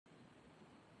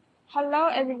Hello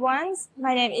everyone,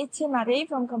 my name is Chhim Mary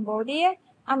from Cambodia.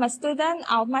 I'm a student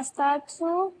of Master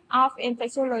 2 of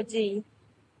Infectiology.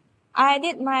 I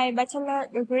did my bachelor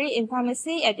degree in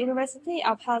pharmacy at University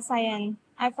of Health Science.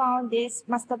 I found this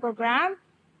master program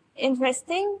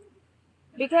interesting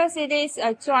because it is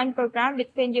a joint program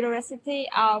between University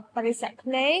of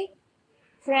Paris-Saclay,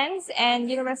 France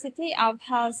and University of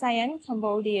Health Science,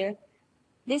 Cambodia.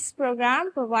 This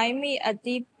program provides me a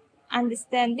deep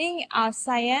understanding of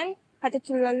science,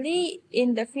 particularly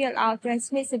in the field of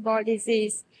transmissible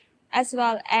disease, as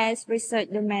well as research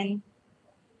domain,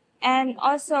 and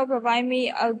also provide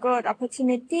me a good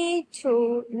opportunity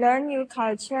to learn new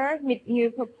culture, meet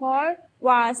new people,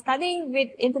 while studying with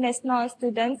international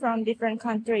students from different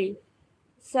countries.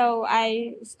 So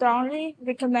I strongly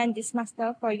recommend this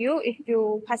master for you if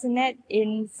you're passionate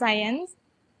in science.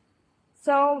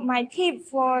 So my tip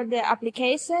for the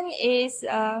application is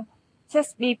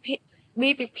just be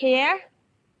prepared,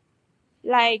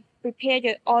 like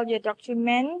prepare all your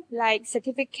documents, like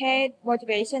certificate,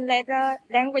 motivation letter,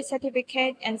 language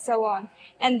certificate, and so on.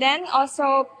 And then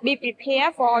also be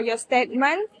prepared for your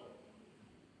statement.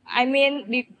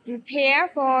 Be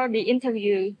prepared for the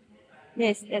interview.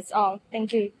 Yes, that's all.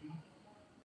 Thank you.